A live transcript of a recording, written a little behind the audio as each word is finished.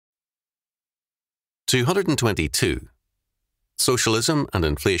222. Socialism and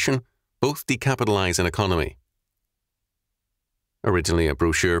inflation both decapitalize an economy. Originally a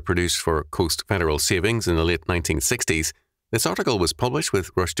brochure produced for Coast Federal Savings in the late 1960s, this article was published with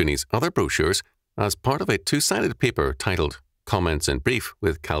Rushdoony's other brochures as part of a two-sided paper titled Comments in Brief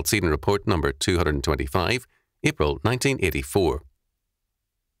with Chalcedon Report number 225, April 1984.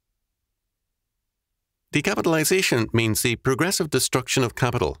 Decapitalization means the progressive destruction of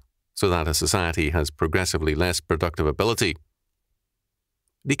capital, so that a society has progressively less productive ability.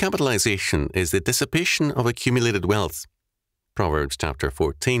 Decapitalization is the dissipation of accumulated wealth. Proverbs chapter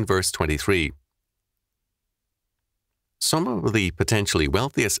 14, verse 23. Some of the potentially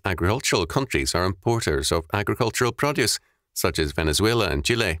wealthiest agricultural countries are importers of agricultural produce, such as Venezuela and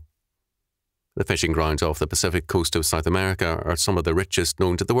Chile. The fishing grounds off the Pacific coast of South America are some of the richest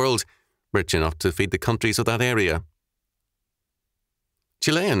known to the world, rich enough to feed the countries of that area.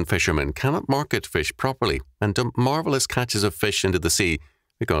 Chilean fishermen cannot market fish properly and dump marvellous catches of fish into the sea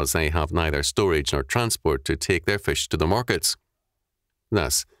because they have neither storage nor transport to take their fish to the markets.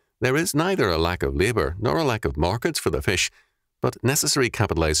 Thus, there is neither a lack of labour nor a lack of markets for the fish, but necessary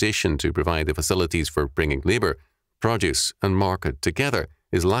capitalisation to provide the facilities for bringing labour, produce and market together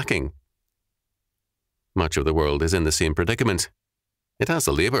is lacking. Much of the world is in the same predicament. It has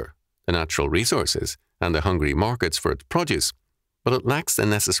the labour, the natural resources and the hungry markets for its produce, but it lacks the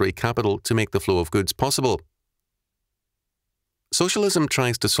necessary capital to make the flow of goods possible. Socialism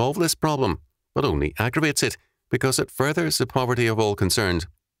tries to solve this problem, but only aggravates it because it furthers the poverty of all concerned.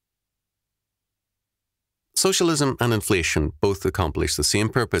 Socialism and inflation both accomplish the same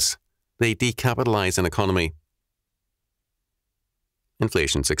purpose. They decapitalize an economy.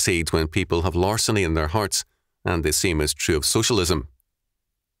 Inflation succeeds when people have larceny in their hearts, and the same is true of socialism.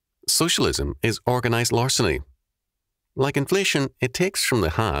 Socialism is organized larceny. Like inflation, it takes from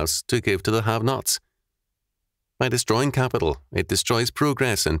the haves to give to the have-nots. By destroying capital, it destroys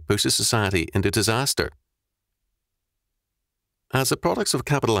progress and pushes society into disaster. As the products of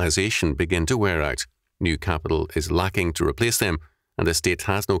capitalization begin to wear out, new capital is lacking to replace them, and the state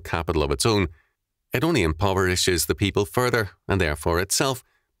has no capital of its own. It only impoverishes the people further, and therefore itself,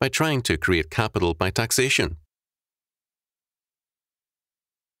 by trying to create capital by taxation.